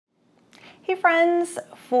Hey friends,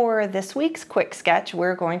 for this week's quick sketch,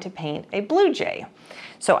 we're going to paint a blue jay.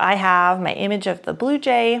 So I have my image of the blue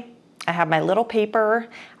jay, I have my little paper,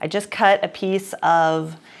 I just cut a piece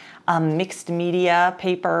of mixed media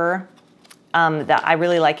paper that I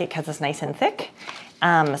really like it because it's nice and thick.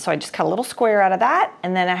 So I just cut a little square out of that,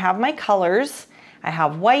 and then I have my colors. I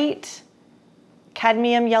have white,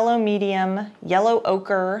 cadmium yellow medium, yellow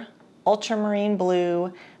ochre, ultramarine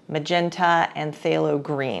blue, magenta, and phthalo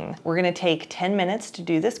green. We're gonna take 10 minutes to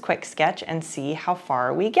do this quick sketch and see how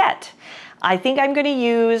far we get. I think I'm gonna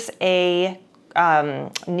use a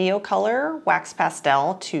Neocolor wax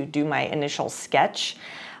pastel to do my initial sketch.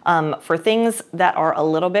 For things that are a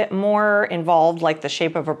little bit more involved, like the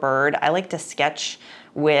shape of a bird, I like to sketch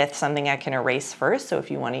with something I can erase first. So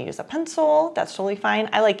if you want to use a pencil, that's totally fine.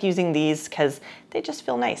 I like using these because they just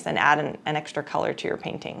feel nice and add an extra color to your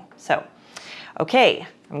painting. So, okay,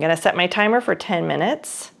 I'm gonna set my timer for 10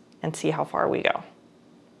 minutes and see how far we go.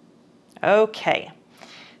 Okay,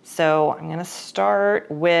 so I'm gonna start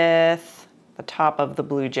with the top of the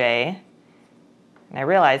blue jay. And I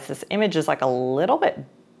realize this image is like a little bit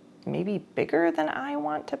maybe bigger than I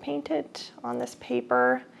want to paint it on this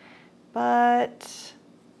paper, but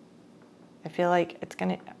I feel like it's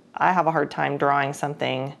gonna, I have a hard time drawing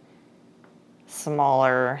something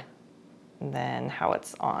smaller than how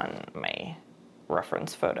it's on my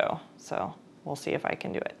reference photo. So we'll see if I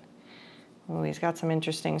can do it. Oh, he's got some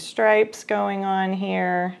interesting stripes going on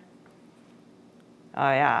here. Oh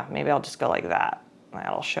yeah, maybe I'll just go like that.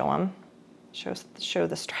 That'll show him, show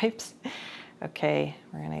the stripes. Okay,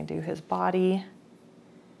 we're gonna do his body.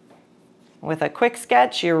 With a quick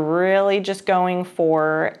sketch, you're really just going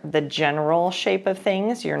for the general shape of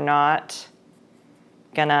things. You're not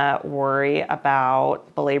gonna worry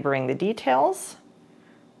about belaboring the details.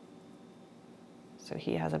 So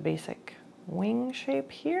he has a basic wing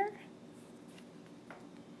shape here.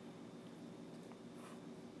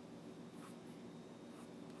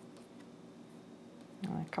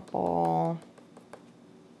 And a couple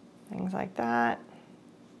things like that.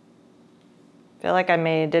 I feel like I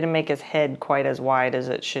didn't make his head quite as wide as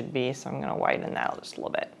it should be, so I'm gonna widen that just a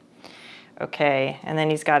little bit. Okay, and then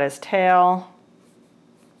he's got his tail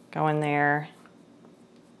going there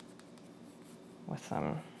with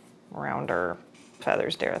some rounder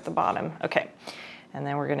feathers there at the bottom. Okay, and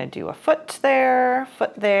then we're gonna do a foot there,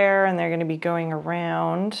 and they're gonna be going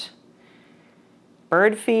around.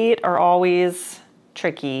 Bird feet are always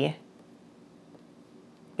tricky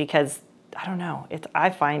because, I don't know, I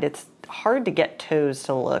find it's hard to get toes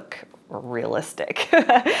to look realistic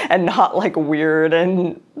and not like weird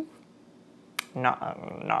and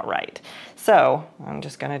not right. So I'm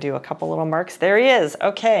just gonna do a couple little marks. There he is,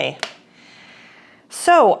 okay.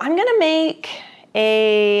 So I'm gonna make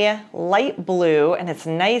a light blue, and it's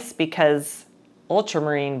nice because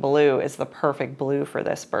ultramarine blue is the perfect blue for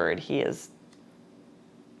this bird. He is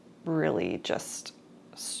really just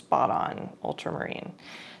spot on ultramarine.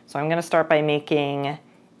 So I'm gonna start by making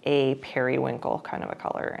a periwinkle kind of a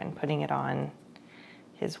color and putting it on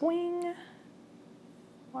his wing.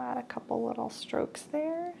 We'll add a couple little strokes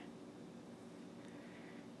there.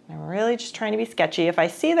 I'm really just trying to be sketchy. If I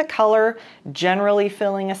see the color generally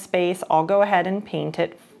filling a space, I'll go ahead and paint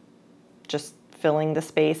it, just filling the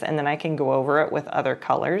space, and then I can go over it with other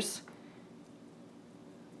colors.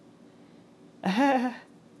 He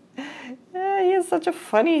has such a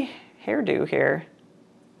funny hairdo here.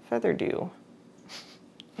 Feather dew.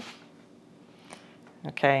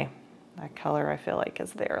 Okay, that color I feel like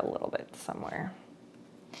is there a little bit somewhere.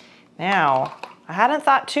 Now, I hadn't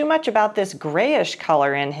thought too much about this grayish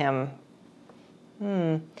color in him.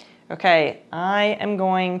 Okay, I am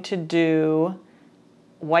going to do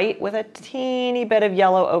white with a teeny bit of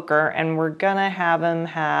yellow ochre, and we're gonna have him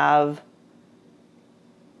have,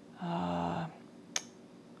 I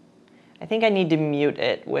think I need to mute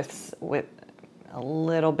it with a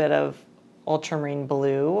little bit of ultramarine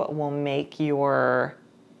blue. Will make your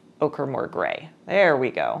ochre more gray. There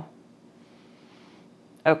we go.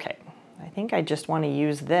 Okay, I think I just want to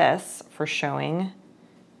use this for showing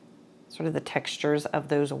sort of the textures of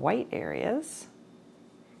those white areas.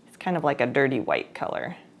 It's kind of like a dirty white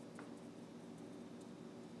color.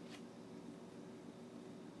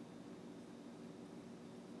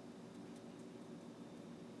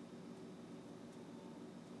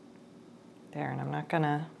 There, and I'm not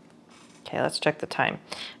gonna, okay, let's check the time.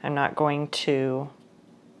 I'm not going to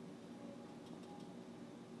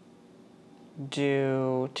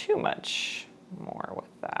do too much more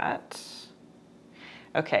with that.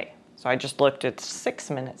 Okay, so I just looked, it's 6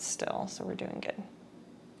 minutes still, so we're doing good.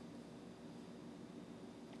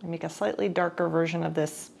 I make a slightly darker version of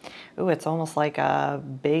this. Ooh, it's almost like a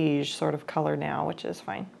beige sort of color now, which is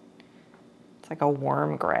fine. It's like a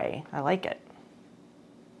warm gray. I like it.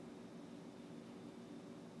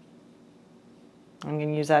 I'm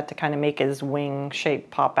going to use that to kind of make his wing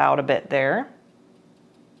shape pop out a bit there.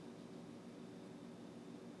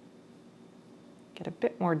 Get a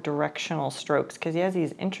bit more directional strokes because he has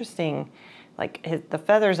these interesting, like the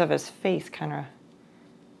feathers of his face kind of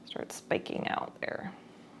start spiking out there.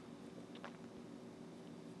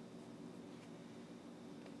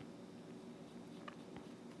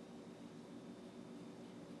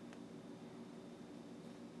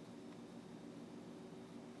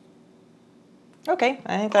 Okay,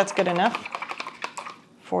 I think that's good enough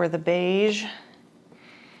for the beige.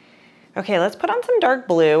 Okay, let's put on some dark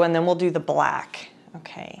blue and then we'll do the black.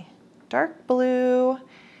 Okay, dark blue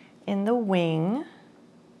in the wing.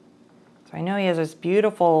 So I know he has this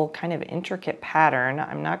beautiful kind of intricate pattern.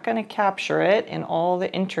 I'm not going to capture it in all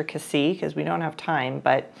the intricacy because we don't have time,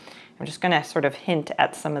 but I'm just going to sort of hint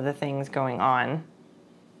at some of the things going on.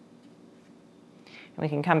 And we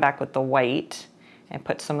can come back with the white and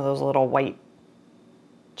put some of those little white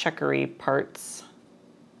checkery parts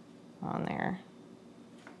on there.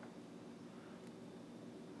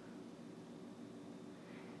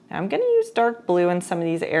 Now I'm going to use dark blue in some of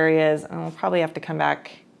these areas, and we'll probably have to come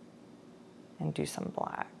back and do some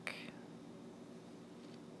black.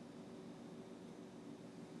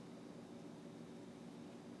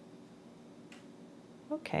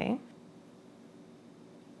 Okay.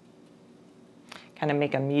 Kind of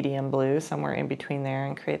make a medium blue somewhere in between there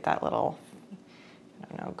and create that little, I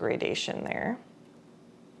don't know, gradation there.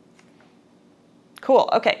 Cool,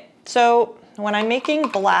 okay. So when I'm making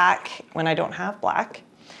black, when I don't have black,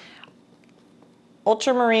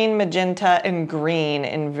 ultramarine, magenta, and green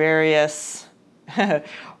in various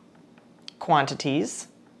quantities,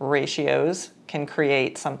 ratios, can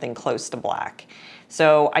create something close to black.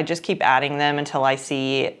 So I just keep adding them until I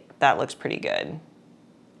see that looks pretty good.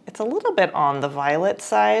 It's a little bit on the violet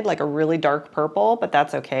side, like a really dark purple, but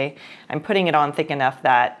that's okay. I'm putting it on thick enough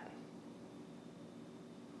that,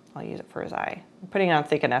 I'll use it for his eye. I'm putting it on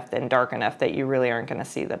thick enough and dark enough that you really aren't gonna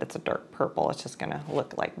see that it's a dark purple. It's just gonna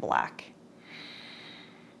look like black.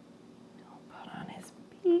 I'll put on his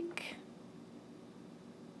beak.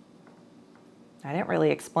 I didn't really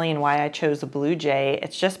explain why I chose a blue jay.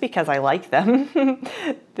 It's just because I like them.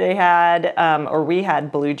 They had, or we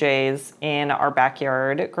had blue jays in our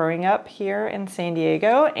backyard growing up here in San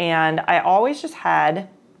Diego, and I always just had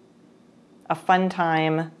a fun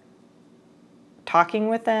time talking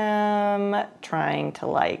with them, trying to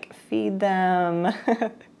like feed them,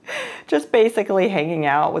 just basically hanging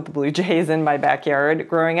out with the blue jays in my backyard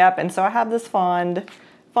growing up. And so I have this fond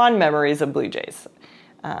memories of blue jays.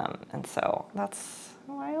 And so that's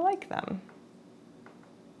why I like them.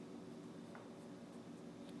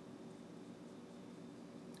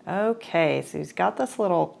 Okay, so he's got this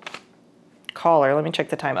little collar. Let me check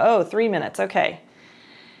the time. Oh, 3 minutes, okay.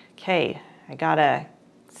 Okay, I gotta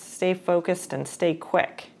stay focused and stay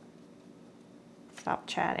quick. Stop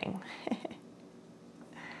chatting. He's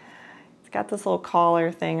got this little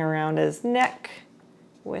collar thing around his neck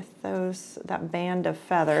with that band of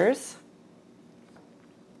feathers.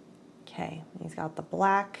 Okay, he's got the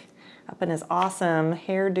black up in his awesome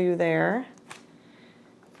hairdo there.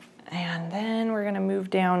 And then we're gonna move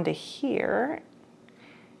down to here.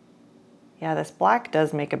 Yeah, this black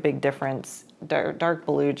does make a big difference. Dark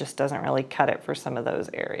blue just doesn't really cut it for some of those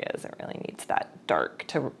areas. It really needs that dark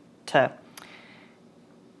to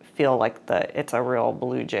feel like it's a real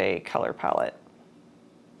blue jay color palette.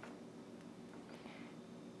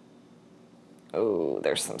 Oh,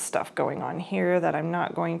 there's some stuff going on here that I'm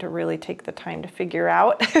not going to really take the time to figure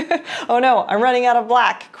out. Oh no, I'm running out of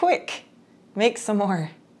black. Quick, make some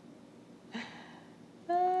more.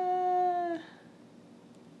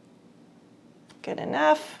 Good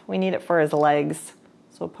enough. We need it for his legs.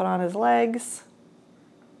 So we'll put on his legs.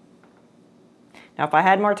 Now, if I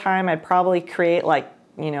had more time, I'd probably create like,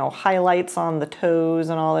 you know, highlights on the toes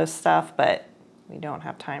and all this stuff, but we don't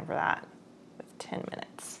have time for that with 10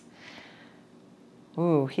 minutes.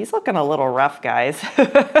 Ooh, he's looking a little rough, guys.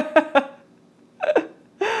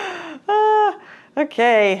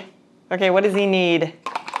 Okay. Okay, what does he need?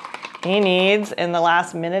 He needs, in the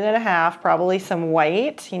last minute and a half, probably some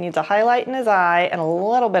white. He needs a highlight in his eye and a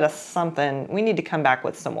little bit of something. We need to come back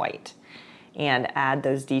with some white and add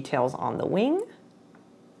those details on the wing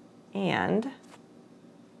and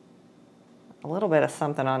a little bit of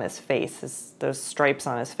something on his face. Those stripes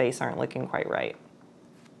on his face aren't looking quite right.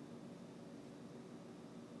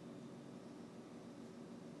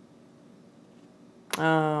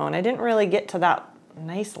 Oh, and I didn't really get to that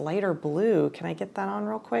nice lighter blue. Can I get that on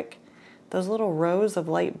real quick? Those little rows of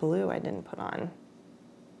light blue I didn't put on.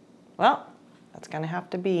 Well, that's gonna have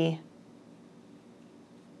to be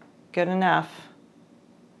good enough.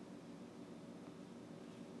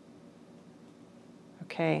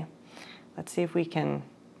 Okay, let's see if we can,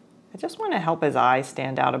 I just wanna help his eyes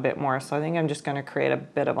stand out a bit more, so I think I'm just gonna create a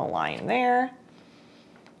bit of a line there.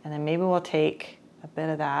 And then maybe we'll take a bit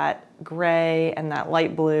of that gray and that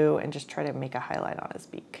light blue and just try to make a highlight on his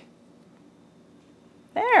beak.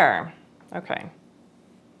 There, okay.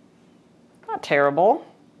 Not terrible.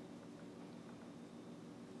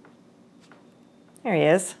 There he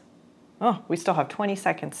is. Oh, we still have 20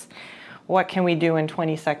 seconds. What can we do in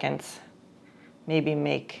 20 seconds? Maybe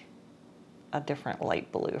make a different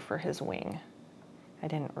light blue for his wing. I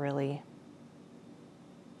didn't really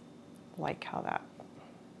like how that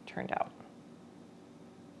turned out.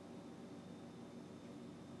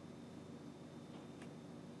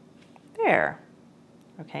 There.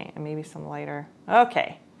 Okay, and maybe some lighter.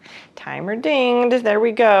 Okay, timer dinged. There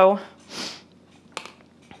we go.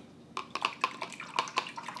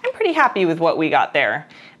 I'm pretty happy with what we got there.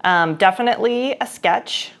 Definitely a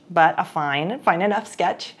sketch, but a fine enough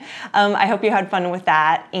sketch. I hope you had fun with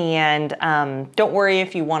that, and don't worry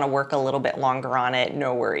if you want to work a little bit longer on it,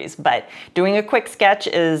 no worries. But doing a quick sketch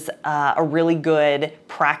is a really good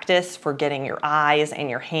practice for getting your eyes and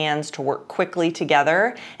your hands to work quickly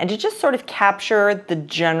together and to just sort of capture the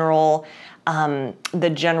general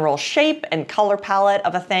shape and color palette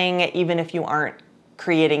of a thing, even if you aren't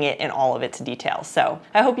creating it in all of its details. So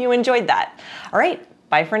I hope you enjoyed that. All right.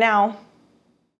 Bye for now.